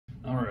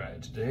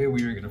right, today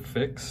we are gonna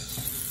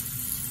fix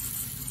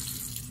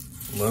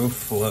low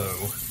flow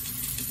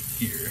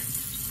here.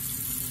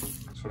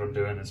 So what I'm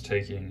doing is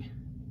taking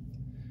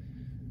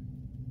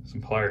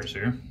some pliers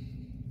here,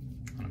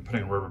 and I'm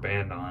putting a rubber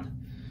band on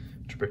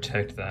to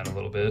protect that a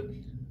little bit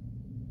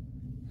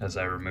as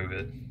I remove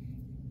it.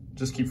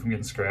 Just keep from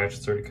getting scratched,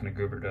 it's already kind of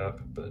goobered up,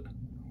 but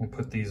we'll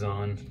put these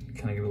on,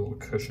 kind of give it a little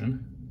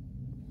cushion.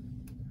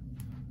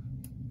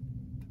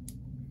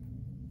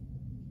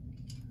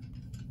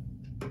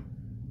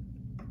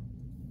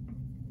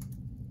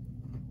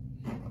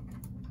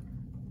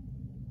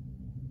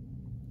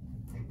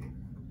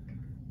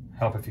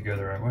 Help if you go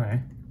the right way.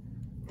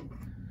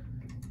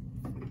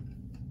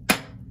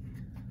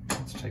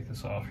 Let's take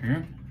this off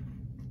here.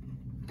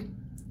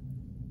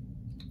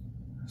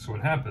 So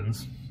what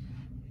happens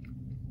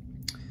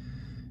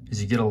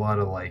is you get a lot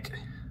of like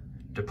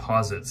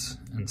deposits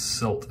and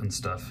silt and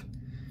stuff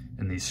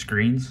in these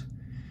screens,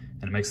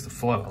 and it makes the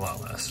flow a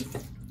lot less. So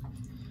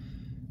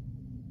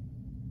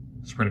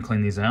we're gonna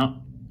clean these out,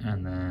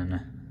 and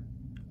then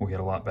we'll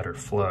get a lot better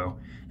flow,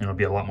 and it'll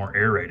be a lot more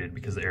aerated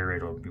because the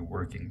aerator will be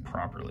working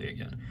properly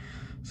again.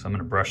 So I'm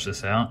gonna brush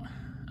this out.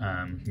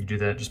 You do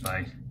that just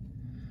by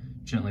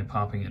gently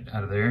popping it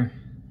out of there,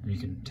 and you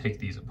can take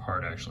these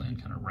apart actually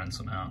and kind of rinse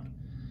them out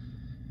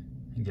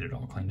and get it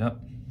all cleaned up.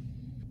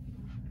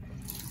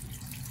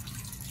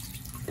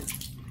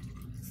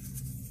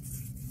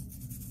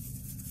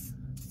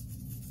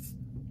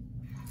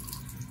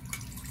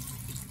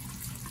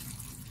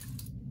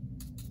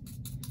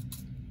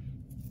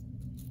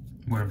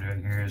 What I'm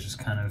doing here is just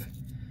kind of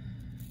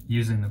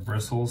using the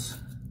bristles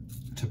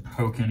to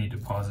poke any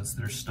deposits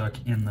that are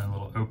stuck in the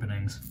little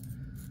openings.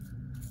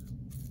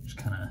 Just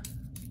kind of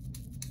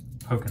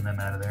poking them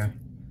out of there.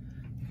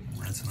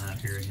 Rinse them out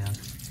here again.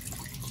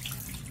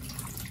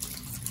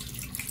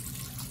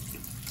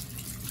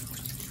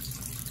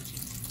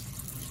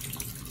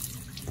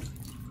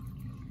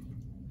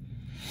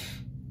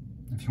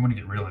 If you want to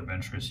get real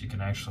adventurous, you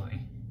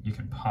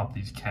can pop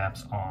these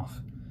caps off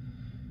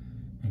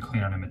and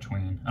clean out in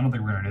between. I don't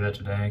think we're gonna do that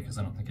today because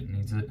I don't think it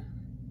needs it.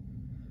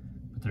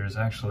 But there's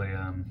actually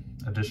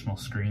additional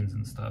screens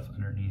and stuff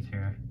underneath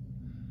here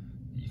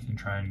that you can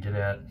try and get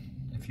at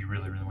if you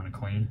really, really want to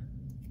clean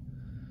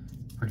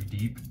pretty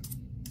deep.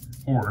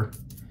 Or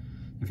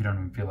if you don't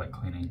even feel like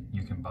cleaning,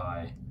 you can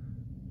buy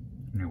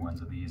new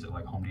ones of these at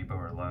like Home Depot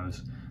or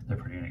Lowe's. They're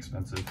pretty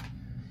inexpensive.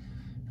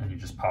 And you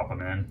just pop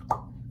them in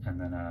and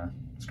then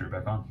screw it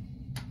back on.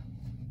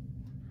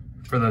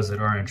 For those that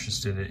are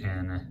interested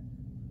in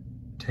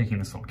taking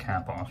this little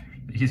cap off,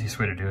 the easiest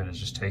way to do it is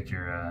just take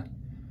your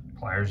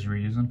pliers you were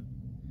using,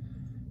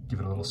 give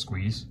it a little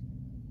squeeze,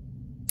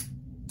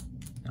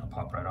 and it'll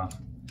pop right off.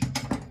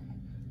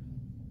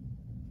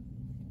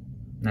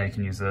 Now you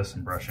can use this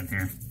and brush in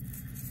here,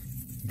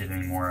 get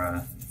any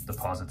more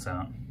deposits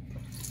out,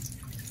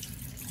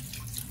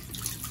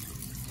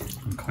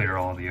 and clear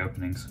all of the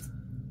openings.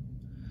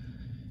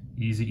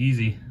 Easy,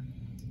 easy.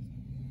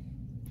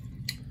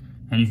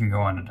 And you can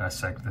go on to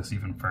dissect this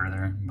even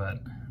further, but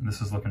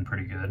this is looking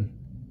pretty good.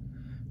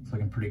 It's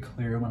looking pretty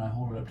clear when I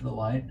hold it up to the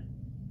light.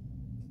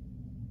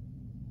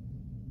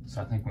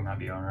 So I think we might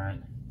be all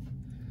right.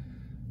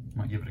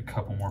 Might give it a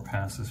couple more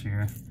passes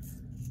here.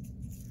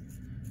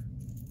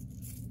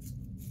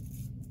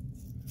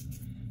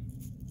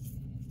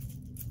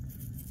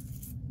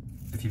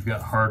 If you've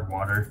got hard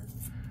water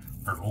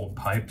or old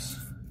pipes,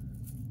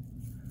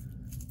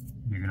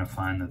 you're gonna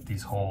find that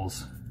these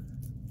holes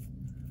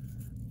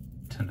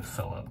tend to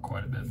fill up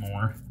quite a bit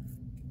more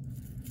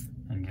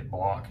and get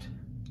blocked.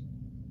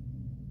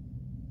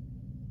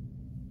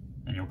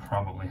 And you'll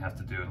probably have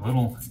to do a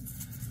little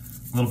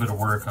bit of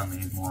work on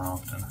these more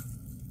often.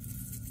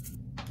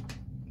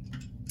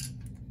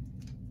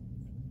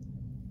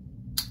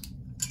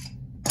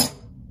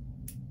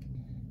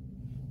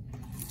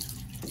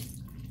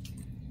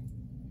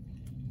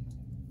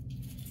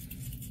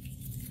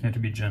 You have to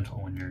be gentle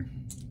when you're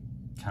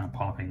kind of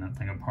popping that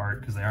thing apart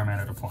because they are made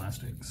out of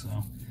plastic,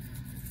 so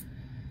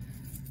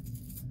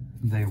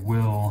they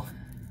will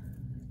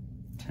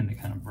tend to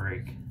kind of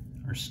break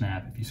or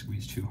snap if you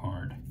squeeze too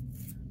hard.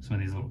 Some of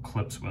these little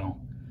clips will,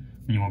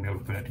 and you won't be able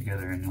to put it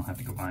together, and you'll have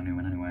to go buy a new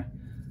one anyway,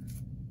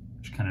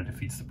 which kind of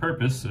defeats the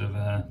purpose of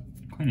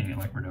cleaning it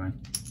like we're doing.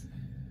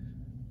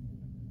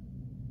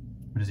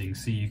 But as you can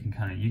see, you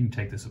can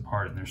take this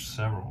apart, and there's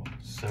several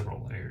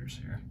layers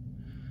here.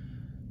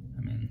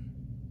 I mean,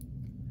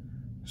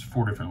 there's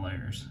 4 different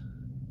layers.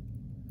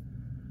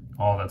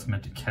 All that's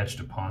meant to catch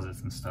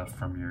deposits and stuff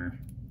from your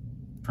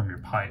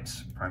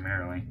pipes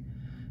primarily.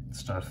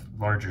 Stuff,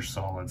 larger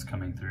solids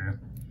coming through.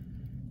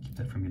 Keep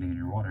that from getting in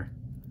your water.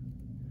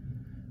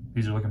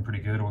 These are looking pretty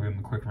good. We'll give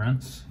them a quick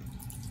rinse.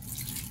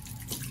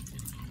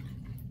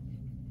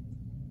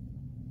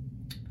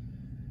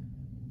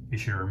 Be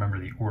sure to remember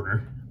the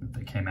order that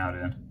they came out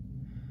in.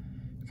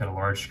 We've got a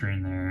large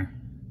screen there,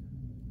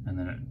 and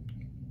then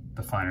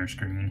the finer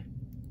screen.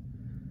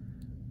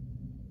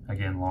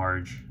 Again,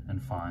 large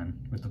and fine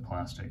with the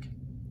plastic.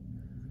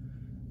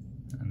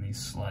 And these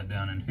slide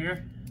down in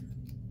here.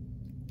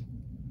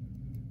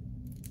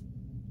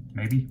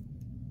 maybe.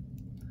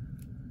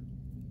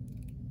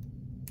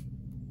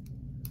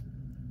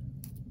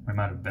 We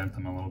might have bent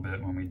them a little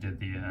bit when we did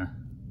the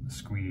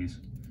squeeze.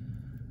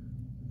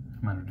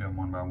 I might have done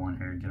one by one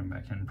here to get them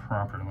back in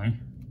properly.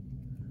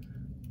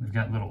 They've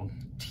got little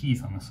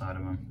teeth on the side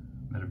of them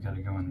that have got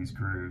to go in these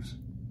grooves.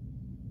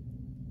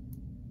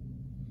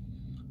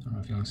 I don't know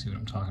if you want to see what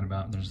I'm talking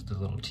about. There's the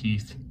little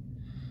teeth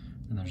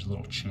and there's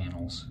little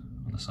channels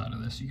on the side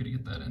of this you got to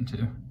get that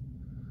into.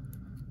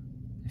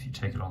 If you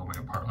take it all the way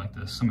apart like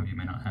this, some of you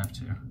may not have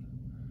to,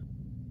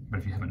 but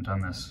if you haven't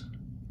done this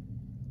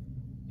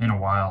in a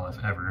while,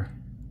 if ever,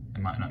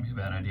 it might not be a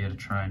bad idea to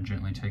try and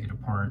gently take it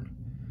apart.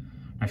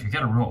 Now, if you've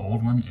got a real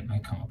old one, it may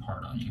come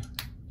apart on you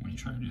when you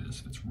try to do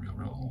this if it's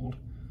real old.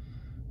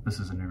 This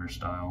is a newer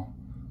style,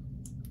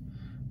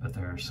 but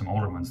there are some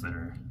older ones that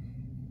are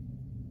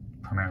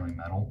primarily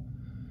metal,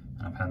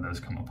 and I've had those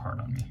come apart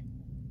on me,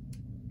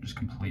 just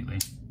completely,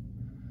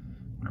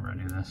 whenever I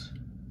do this.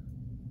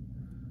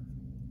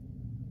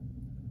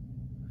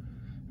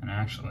 And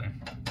actually,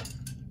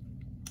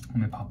 let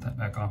me pop that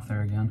back off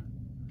there again.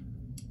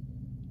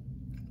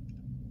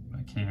 If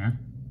I can.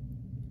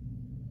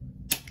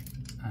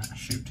 Ah,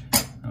 shoot,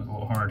 that was a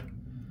little hard.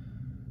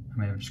 I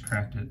may have just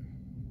cracked it.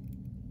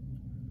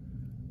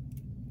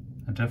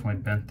 I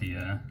definitely bent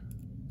the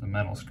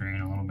metal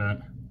screen a little bit.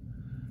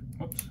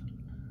 Whoops,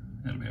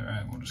 it'll be all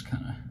right. We'll just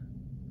kind of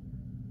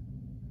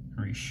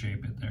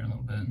reshape it there a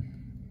little bit.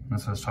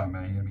 That's what I was talking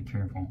about, you gotta be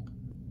careful.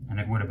 And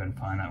it would have been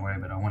fine that way,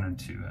 but I wanted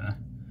to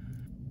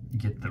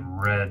get the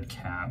red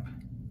cap.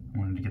 I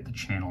wanted to get the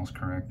channels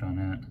correct on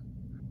it.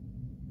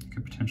 It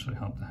could potentially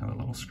help to have a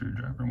little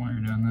screwdriver while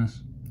you're doing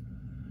this.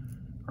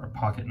 Or a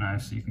pocket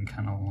knife so you can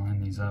kind of line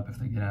these up if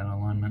they get out of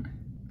alignment.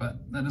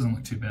 But that doesn't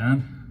look too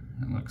bad.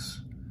 It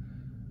looks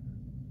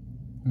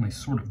only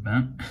sort of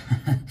bent.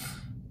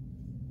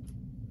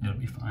 It'll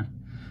be fine.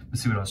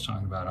 Let's see what I was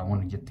talking about. I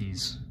want to get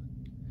these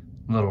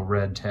little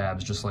red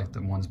tabs just like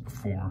the ones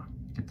before.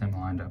 Get them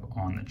lined up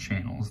on the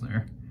channels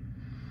there.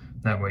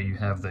 That way you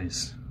have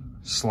these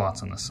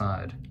slots on the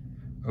side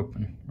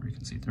open where you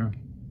can see through.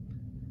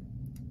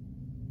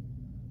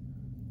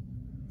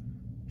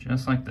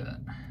 Just like that.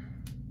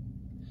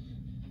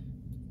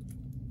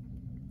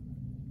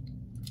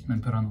 Then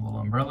put on the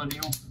little umbrella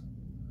deal,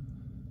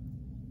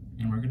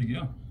 and we're good to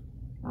go.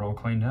 We're all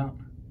cleaned out.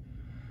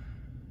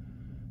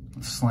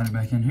 Let's slide it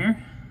back in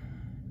here.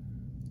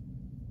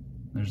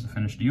 There's the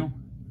finished deal,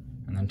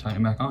 and then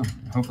tighten it back on.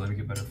 Hopefully we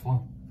get better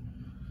flow.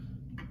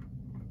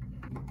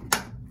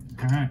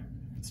 All right,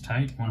 it's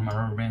tight. One of my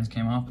rubber bands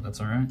came off, but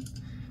that's all right.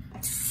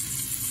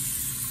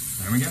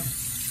 There we go.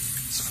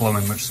 It's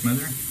flowing much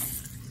smoother.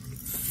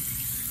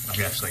 I've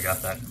actually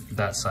got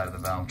that side of the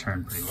valve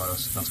turned pretty low,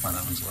 so that's why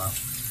that one's low.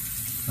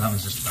 That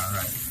one's just about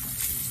right.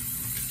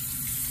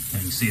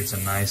 And you see it's a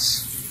nice,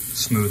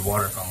 smooth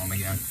water column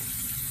again,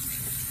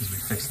 because we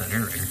fixed that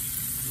aerator.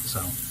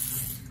 So,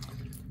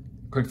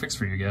 quick fix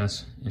for you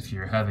guys. If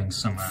you're having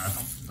some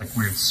like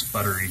weird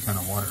sputtery kind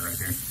of water right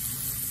here,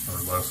 or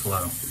low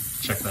flow,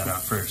 check that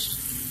out first.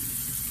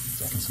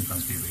 That can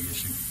sometimes be a big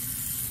issue.